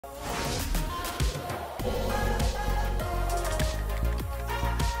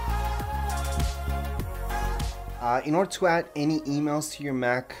In order to add any emails to your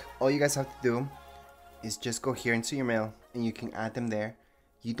Mac, all you guys have to do is just go here into your mail and you can add them there.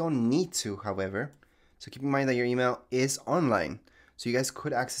 You don't need to, however. So keep in mind that your email is online. So you guys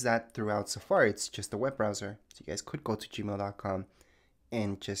could access that throughout Safari. It's just a web browser. So you guys could go to gmail.com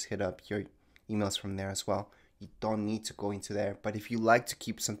and just hit up your emails from there as well. You don't need to go into there. But if you like to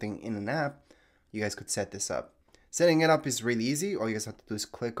keep something in an app, you guys could set this up. Setting it up is really easy. All you guys have to do is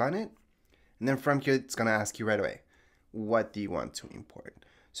click on it. And then from here, it's going to ask you right away, what do you want to import?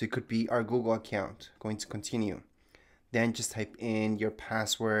 So it could be our Google account. Going to continue. Then just type in your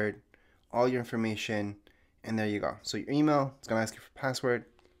password, all your information, and there you go. So your email, it's going to ask you for password,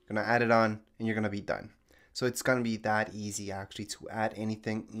 you're going to add it on, and you're going to be done. So it's going to be that easy actually to add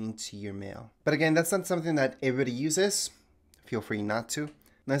anything into your mail. But again, that's not something that everybody uses. Feel free not to.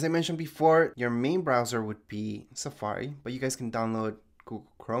 And as I mentioned before, your main browser would be Safari, but you guys can download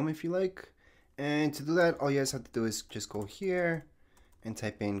Google Chrome if you like. And to do that, all you guys have to do is just go here and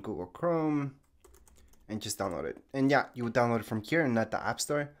type in Google Chrome and just download it. And yeah, you would download it from here and not the App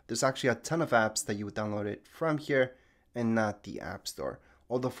Store. There's actually a ton of apps that you would download it from here and not the App Store.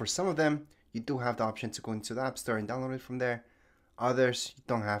 Although for some of them, you do have the option to go into the App Store and download it from there. Others, you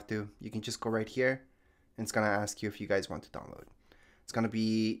don't have to. You can just go right here and it's gonna ask you if you guys want to download. It's gonna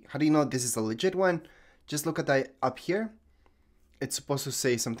be, how do you know this is a legit one? Just look at that up here. It's supposed to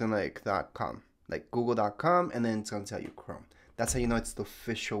say something like .com, like google.com, and then it's going to tell you Chrome. That's how you know it's the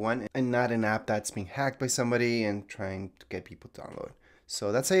official one and not an app that's being hacked by somebody and trying to get people to download.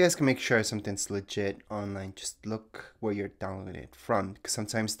 So that's how you guys can make sure something's legit online. Just look where you're downloading it from, because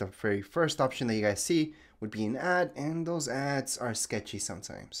sometimes the very first option that you guys see would be an ad, and those ads are sketchy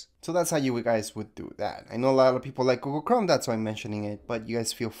sometimes. So that's how you guys would do that. I know a lot of people like Google Chrome, that's why I'm mentioning it, but you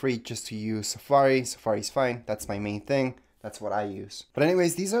guys feel free just to use Safari. Safari's fine. That's my main thing. That's what I use. But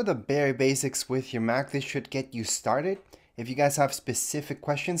anyways, these are the bare basics with your Mac. This should get you started. If you guys have specific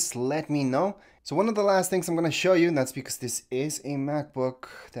questions, let me know. So one of the last things I'm going to show you, and that's because this is a MacBook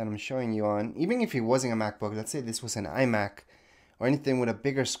that I'm showing you on. Even if it wasn't a MacBook, let's say this was an iMac or anything with a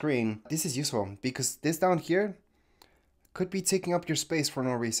bigger screen, this is useful because this down here could be taking up your space for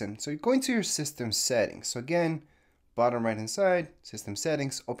no reason. So you go into your system settings. So again, bottom right hand side, system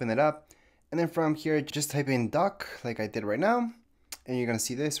settings, open it up. And then from here, just type in dock like I did right now. And you're going to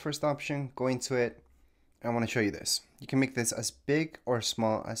see this first option. Go into it. I want to show you this. You can make this as big or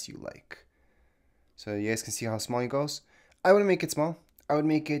small as you like. So you guys can see how small it goes. I wouldn't make it small. I would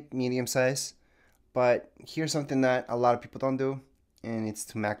make it medium size. But here's something that a lot of people don't do. And it's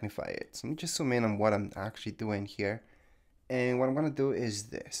to magnify it. So let me just zoom in on what I'm actually doing here. And what I'm going to do is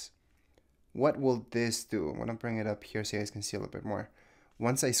this. What will this do? I'm going to bring it up here so you guys can see a little bit more.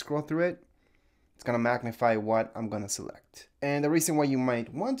 Once I scroll through it, it's going to magnify what I'm going to select. And the reason why you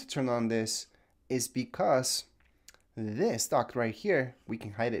might want to turn on this is because this dock right here, we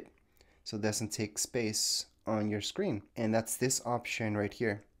can hide it so it doesn't take space on your screen. And that's this option right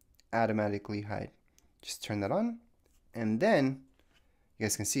here, automatically hide. Just turn that on and then you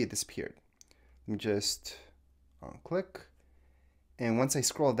guys can see it disappeared. Let me just click. And once I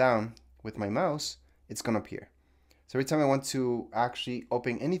scroll down with my mouse, it's going to appear. So every time I want to actually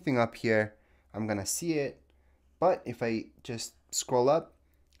open anything up here, I'm going to see it, but if I just scroll up,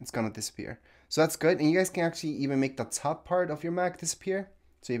 it's going to disappear. So that's good. And you guys can actually even make the top part of your Mac disappear.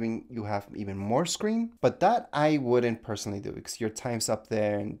 So even you have even more screen, but that I wouldn't personally do because your time's up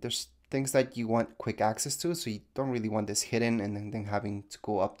there and there's things that you want quick access to. So you don't really want this hidden and then having to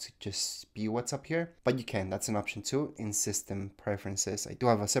go up to just be what's up here, but you can, that's an option too in system preferences. I do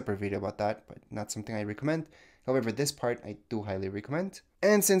have a separate video about that, but not something I recommend. However, this part I do highly recommend.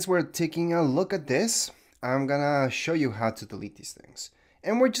 And since we're taking a look at this, I'm gonna show you how to delete these things.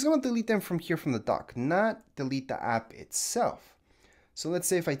 And we're just gonna delete them from here from the dock, not delete the app itself. So let's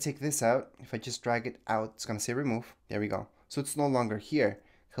say if I take this out, if I just drag it out, it's gonna say remove. There we go. So it's no longer here.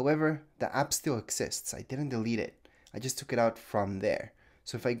 However, the app still exists. I didn't delete it. I just took it out from there.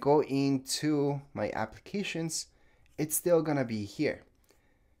 So if I go into my applications, it's still gonna be here.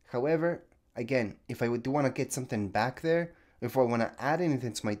 However, again, if I do want to get something back there, if I want to add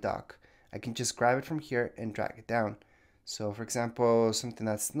anything to my dock, I can just grab it from here and drag it down. So for example, something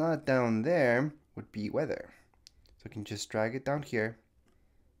that's not down there would be weather. So I can just drag it down here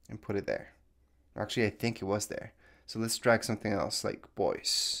and put it there. Actually, I think it was there. So let's drag something else like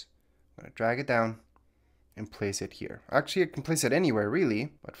boys. I'm going to drag it down and place it here. Actually, I can place it anywhere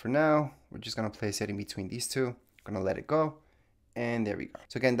really, but for now, we're just going to place it in between these two. I'm going to let it go. And there we go.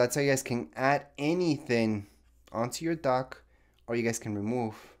 So again, that's how you guys can add anything onto your dock, or you guys can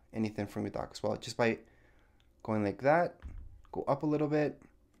remove anything from your dock as well, just by going like that, go up a little bit,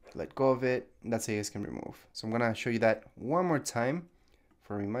 let go of it. That's how you guys can remove. So I'm gonna show you that one more time.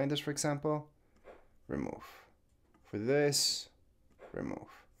 For reminders, for example, remove. For this, remove.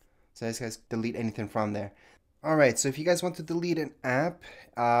 So you guys delete anything from there. Alright, so if you guys want to delete an app,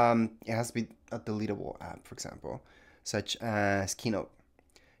 it has to be a deletable app, for example, such as Keynote.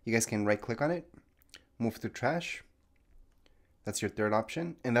 You guys can right click on it, move to trash. That's your third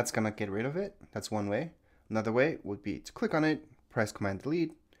option, and that's gonna get rid of it. That's one way. Another way would be to click on it, press Command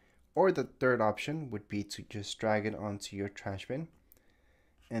Delete, or the third option would be to just drag it onto your trash bin.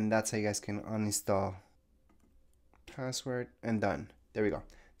 And that's how you guys can uninstall password and done. There we go.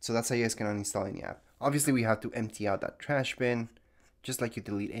 So that's how you guys can uninstall any app. Obviously, we have to empty out that trash bin, just like you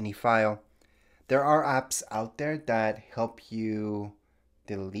delete any file. There are apps out there that help you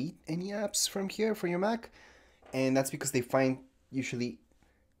delete any apps from here for your Mac, and that's because they find usually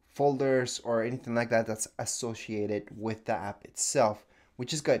folders or anything like that that's associated with the app itself,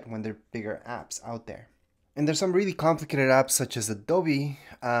 which is good when there are bigger apps out there. And there's some really complicated apps such as Adobe,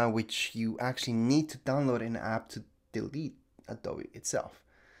 which you actually need to download an app to delete Adobe itself.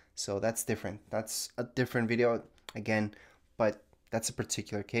 So that's different. That's a different video again, but that's a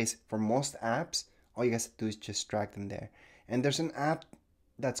particular case. For most apps, all you guys have to do is just drag them there. And there's an app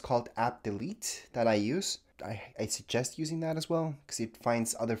that's called App Delete that I use. I suggest using that as well because it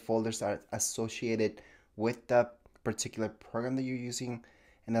finds other folders that are associated with the particular program that you're using,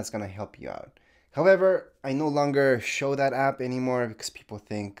 and that's going to help you out. However, I no longer show that app anymore because people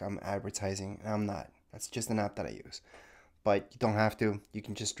think I'm advertising, and I'm not. That's just an app that I use. But you don't have to. You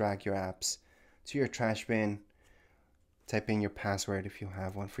can just drag your apps to your trash bin, type in your password if you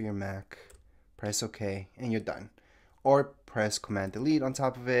have one for your Mac, press OK, and you're done. Or press Command Delete on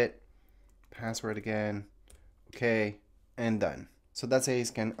top of it, password again, OK, and done. So that's how you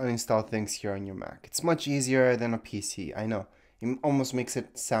can uninstall things here on your Mac. It's much easier than a PC, I know. It almost makes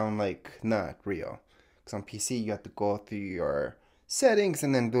it sound like not real. Because on PC, you have to go through your settings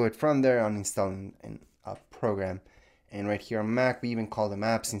and then do it from there, uninstalling a program. And right here on Mac, we even call them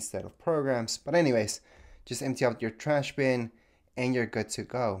apps instead of programs. But anyways, just empty out your trash bin and you're good to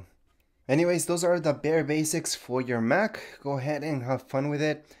go. Anyways, those are the bare basics for your Mac. Go ahead and have fun with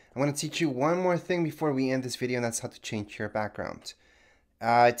it. I'm going to teach you one more thing before we end this video, and that's how to change your background.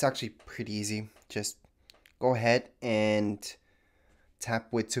 It's actually pretty easy. Just go ahead and tap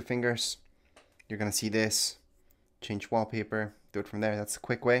with 2 fingers. You're going to see this. Change wallpaper. Do it from there. That's a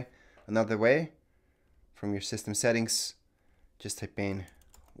quick way. Another way, from your system settings, just type in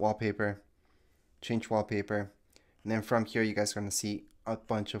wallpaper, change wallpaper, and then from here you guys are going to see a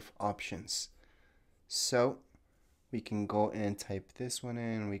bunch of options. So we can go and type this one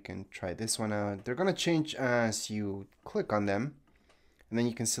in, we can try this one out. They're going to change as you click on them, and then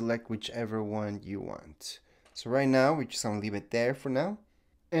you can select whichever one you want. So right now we're just going to leave it there for now,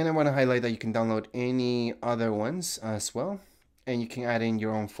 and I want to highlight that you can download any other ones as well, and you can add in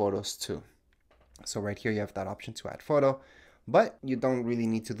your own photos too. So right here you have that option to add photo, but you don't really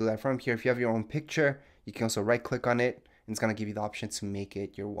need to do that from here. If you have your own picture, you can also right click on it, and it's going to give you the option to make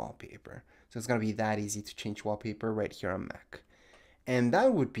it your wallpaper. So it's going to be that easy to change wallpaper right here on Mac. And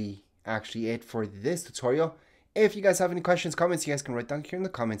that would be actually it for this tutorial. If you guys have any questions, comments, you guys can write down here in the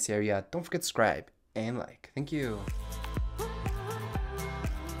comments area. Don't forget to subscribe and like. Thank you.